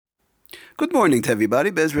Good morning to everybody.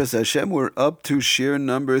 Bezras Hashem, we're up to shir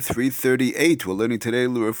number 338. We're learning today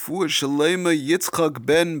L'Refuah Shalema Yitzchak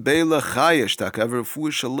ben Bela Chayesh Takav Refuah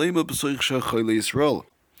Shalema B'Soich Shacholi Yisrael.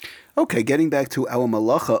 Okay, getting back to our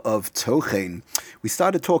malacha of tochen. We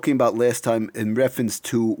started talking about last time in reference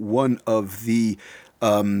to one of the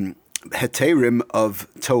heterim of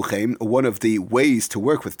tochen, one of the ways to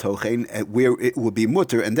work with tochen, where it will be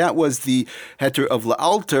mutter, and that was the heter of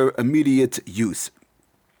la'alter, immediate use.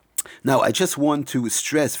 Now, I just want to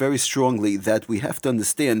stress very strongly that we have to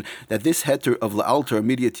understand that this heter of la'alter,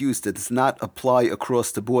 immediate use, does not apply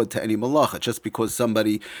across the board to any malacha. Just because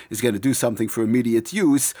somebody is going to do something for immediate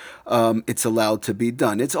use, it's allowed to be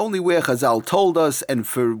done. It's only where Chazal told us, and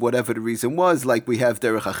for whatever the reason was, like we have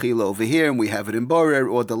derech achila over here, and we have it in borer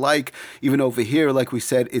or the like. Even over here, like we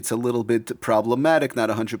said, it's a little bit problematic,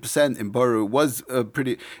 not 100%. In borer,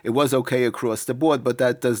 it was okay across the board, but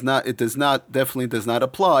that definitely does not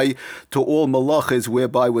apply to all malachas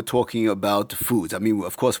whereby we're talking about foods. I mean,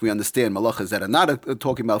 of course, we understand malachas that are not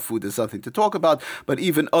talking about food, there's something to talk about, but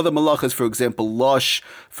even other malachas, for example, lush,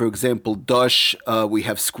 for example, dush, we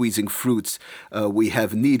have squeezing fruits, we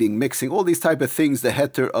have kneading, mixing, all these type of things, the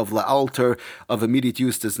heter of la'alter, of immediate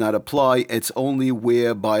use, does not apply. It's only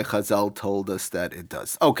whereby Chazal told us that it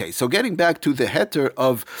does. Okay, so getting back to the heter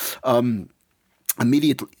of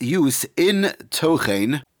immediate use in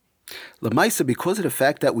tochen, Lamaisa, because of the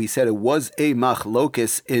fact that we said it was a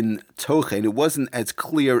machlokes in tochen, it wasn't as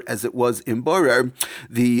clear as it was in borer,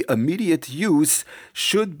 the immediate use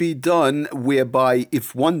should be done whereby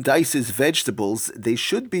if one dices vegetables, they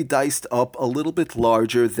should be diced up a little bit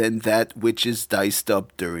larger than that which is diced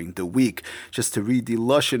up during the week. Just to read the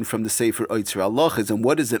lashon from the Sefer Oitzer Halachos, and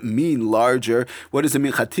what does it mean larger? What does it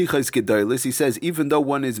mean chatichas gedolos? He says even though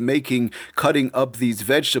one is cutting up these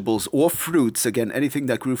vegetables or fruits, again anything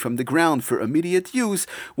that grew from the ground for immediate use,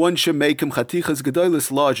 one should make them chatichas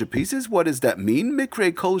gedolos, larger pieces. What does that mean?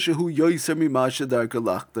 Mikre kol shehu yoyser mimasha darka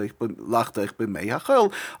lachtech b'mei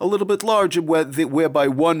hachel, a little bit larger, whereby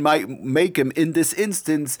one might make them in this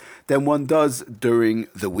instance than one does during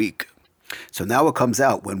the week. So now it comes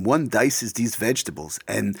out, when one dices these vegetables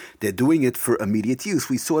and they're doing it for immediate use,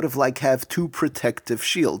 we sort of like have two protective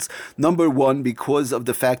shields. Number one, because of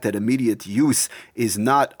the fact that immediate use is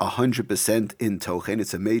not 100% in tochen,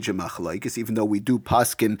 it's a major machlokes, even though we do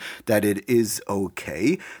paskin that it is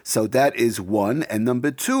okay. So that is one. And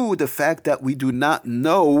number two, the fact that we do not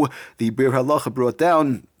know, the Bir Halacha brought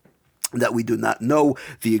down, that we do not know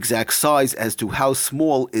the exact size as to how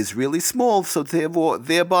small is really small, so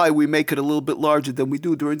thereby we make it a little bit larger than we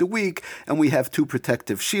do during the week, and we have two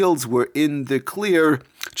protective shields. We're in the clear,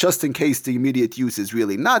 just in case the immediate use is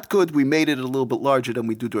really not good. We made it a little bit larger than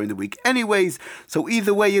we do during the week anyways, so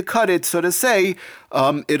either way you cut it, so to say,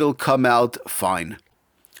 it'll come out fine.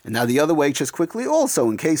 And now the other way, just quickly, also,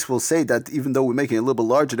 in case we'll say that even though we're making it a little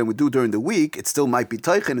bit larger than we do during the week, it still might be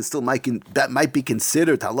teichen, that might be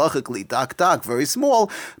considered halachically dak, very small,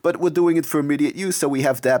 but we're doing it for immediate use, so we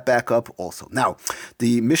have that backup also. Now,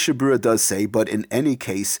 the Mishnah Berurah does say, but in any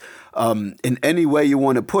case, in any way you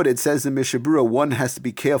want to put it, says the Mishnah Berurah, one has to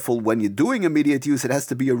be careful when you're doing immediate use, it has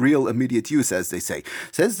to be a real immediate use, as they say.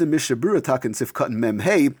 Says the Mishnah Berurah, Takan Sifkat Mem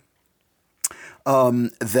Hey,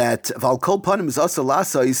 that Valkol Panim is also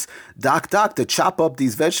lasais dak, to chop up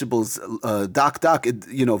these vegetables dak,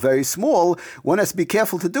 very small. One has to be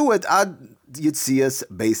careful to do it ad Yitzias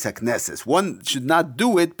Beis HaKnesses. One should not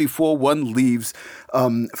do it before one leaves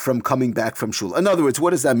from coming back from shul. In other words, what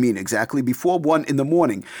does that mean exactly? Before one in the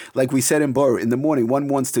morning, like we said in borer, in the morning, one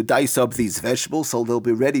wants to dice up these vegetables so they'll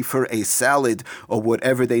be ready for a salad or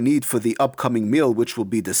whatever they need for the upcoming meal, which will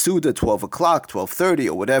be the Suda, 12 o'clock, 12:30,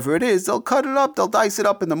 or whatever it is. They'll cut it up, they'll dice it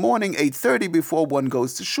up in the morning, 8:30, before one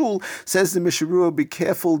goes to shul. Says the Mishnah Berurah, be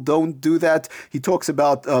careful, don't do that. He talks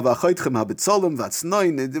about v'achaytchem habitzolim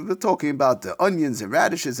v'atznoin. We're talking about the onions and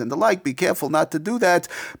radishes and the like. Be careful not to do that,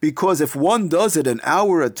 because if one does it an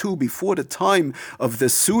hour or two before the time of the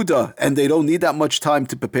Suda, and they don't need that much time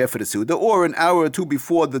to prepare for the Suda, or an hour or two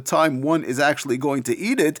before the time one is actually going to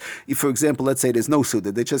eat it, if, for example, let's say there's no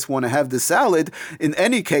Suda, they just want to have the salad, in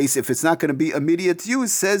any case, if it's not going to be immediate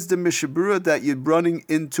use, says the Mishnah Berurah, that you're running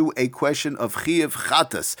into a question of chiyuv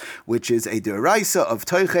chatas, which is a deraisa of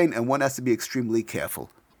teichen, and one has to be extremely careful.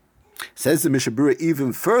 Says the Mishnah Berurah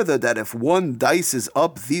even further that if one dices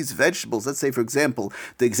up these vegetables, let's say, for example,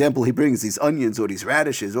 the example he brings, these onions or these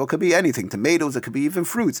radishes, or it could be anything, tomatoes, it could be even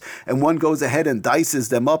fruits, and one goes ahead and dices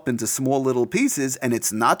them up into small little pieces, and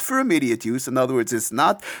it's not for immediate use. In other words, it's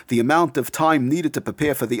not the amount of time needed to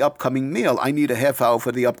prepare for the upcoming meal. I need a half hour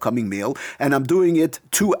for the upcoming meal, and I'm doing it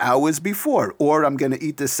 2 hours before, or I'm going to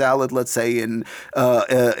eat this salad, let's say, in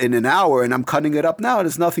an hour, and I'm cutting it up now. It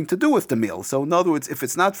has nothing to do with the meal. So in other words, if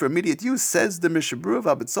it's not for immediate use, says the Mishnah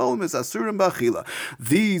Berurah, V'abetzolim is asurim b'achila.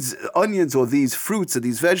 These onions or these fruits or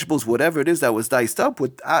these vegetables, whatever it is that was diced up,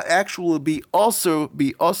 would actually be also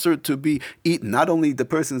to be eaten. Not only the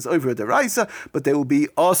person's over deraisa, but they will be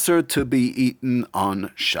also to be eaten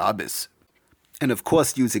on Shabbos. And of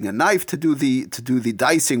course, using a knife to do the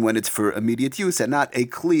dicing when it's for immediate use, and not a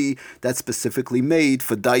kli that's specifically made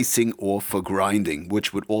for dicing or for grinding,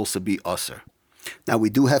 which would also be usher. Now we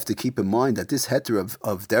do have to keep in mind that this heter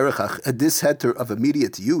this heter of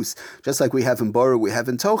immediate use, just like we have in Borah, we have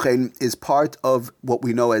in Tochen, is part of what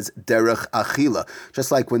we know as derech achila.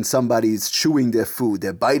 Just like when somebody's chewing their food,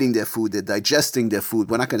 they're biting their food, they're digesting their food.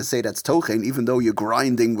 We're not going to say that's Tochen, even though you're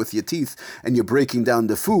grinding with your teeth and you're breaking down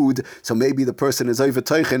the food. So maybe the person is over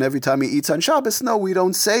Tochen every time he eats on Shabbos. No, we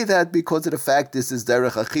don't say that because of the fact this is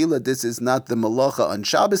derech achila. This is not the malacha on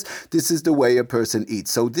Shabbos. This is the way a person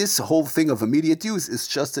eats. So this whole thing of immediate use is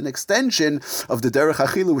just an extension of the derech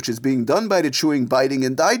achila, which is being done by the chewing, biting,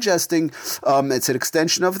 and digesting. It's an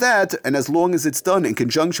extension of that, and as long as it's done in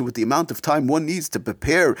conjunction with the amount of time one needs to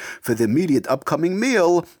prepare for the immediate upcoming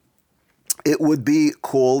meal, it would be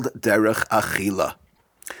called derech achila.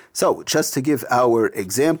 So, just to give our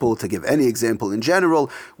example, to give any example in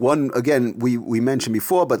general, one, again, we mentioned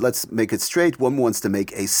before, but let's make it straight. One wants to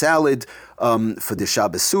make a salad for the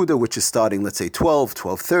Shabbos Suda, which is starting, let's say,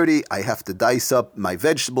 12:30. I have to dice up my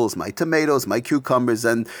vegetables, my tomatoes, my cucumbers,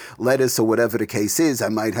 and lettuce, or whatever the case is. I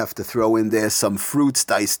might have to throw in there some fruits,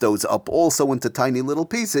 dice those up also into tiny little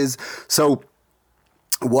pieces. So,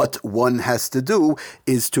 what one has to do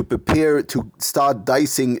is to prepare, to start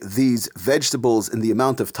dicing these vegetables in the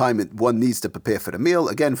amount of time one needs to prepare for the meal.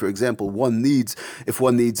 Again, for example, if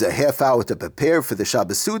one needs a half hour to prepare for the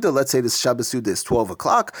Shabbos Suda, let's say the Shabbos Suda is 12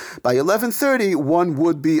 o'clock, by 11:30, one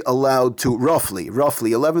would be allowed to, roughly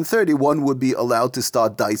 11:30, one would be allowed to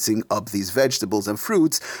start dicing up these vegetables and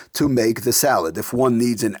fruits to make the salad. If one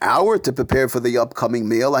needs an hour to prepare for the upcoming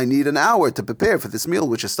meal, I need an hour to prepare for this meal,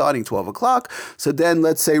 which is starting 12 o'clock. So then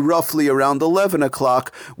let's say roughly around 11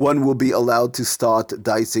 o'clock, one will be allowed to start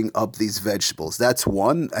dicing up these vegetables. That's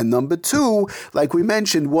one. And number two, like we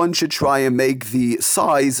mentioned, one should try and make the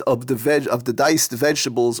size of the diced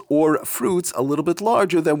vegetables or fruits a little bit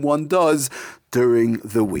larger than one does during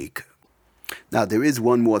the week. Now, there is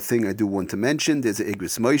one more thing I do want to mention. There's an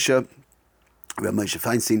Igros Moshe. Rav Moshe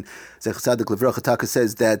Feinstein, Zecher Tzadik Livracha, Taka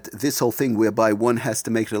says that this whole thing whereby one has to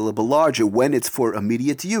make it a little bit larger when it's for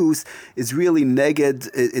immediate use is really neged,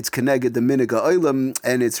 it's keneged the minig ha'olam,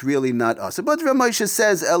 and it's really not us. But Rav Moshe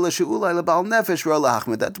says, Ela she'ulai lebal nefesh ro'la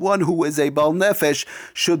hachmer, that one who is a bal nefesh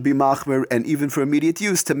should be machmer, and even for immediate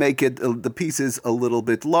use, to make it the pieces a little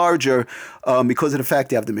bit larger, because of the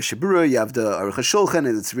fact you have the Mishnah Berurah, you have the Aruch HaShulchan,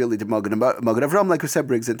 and it's really the Magen Avram, like we said,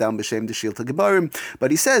 brings it down b'shem the Shilta Gebarim.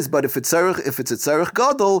 But he says, but if it's a tzarech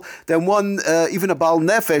gadol, then one, even a bal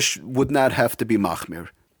nefesh, would not have to be machmir.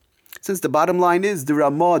 Since the bottom line is, the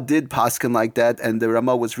Ramah did paskin like that, and the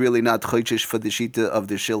Ramah was really not choishish for the shita of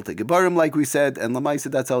the Shilta Gebarim, like we said, and Lamaisa,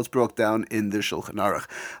 that's how it's brought down in the Shulchan Aruch.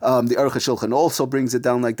 The Aruch HaShulchan also brings it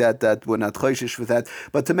down like that we're not choishish for that.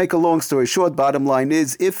 But to make a long story short, bottom line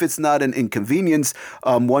is, if it's not an inconvenience,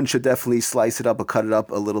 one should definitely slice it up or cut it up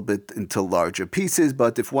a little bit into larger pieces.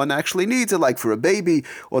 But if one actually needs it, like for a baby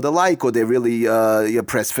or the like, or they're really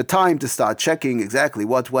pressed for time to start checking exactly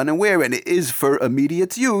what, when, and where, and it is for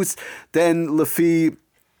immediate use, then Lefi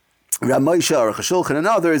Rav Moshe, Aruch HaShulchan, and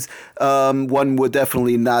others, one would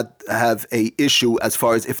definitely not have a issue as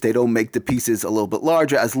far as if they don't make the pieces a little bit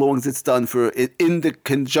larger, as long as it's done in the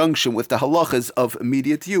conjunction with the halachas of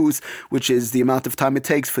immediate use, which is the amount of time it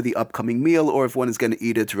takes for the upcoming meal, or if one is going to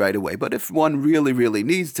eat it right away. But if one really, really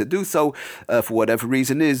needs to do so, for whatever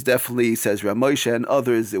reason is, definitely, says Rav Moshe and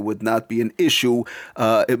others, it would not be an issue.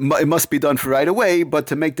 It must be done for right away, but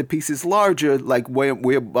to make the pieces larger, like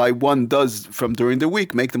whereby one does from during the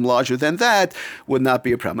week, make them larger than that, would not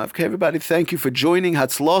be a problem. Okay, everybody, thank you for joining.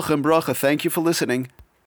 Hatzloch and bracha. Thank you for listening.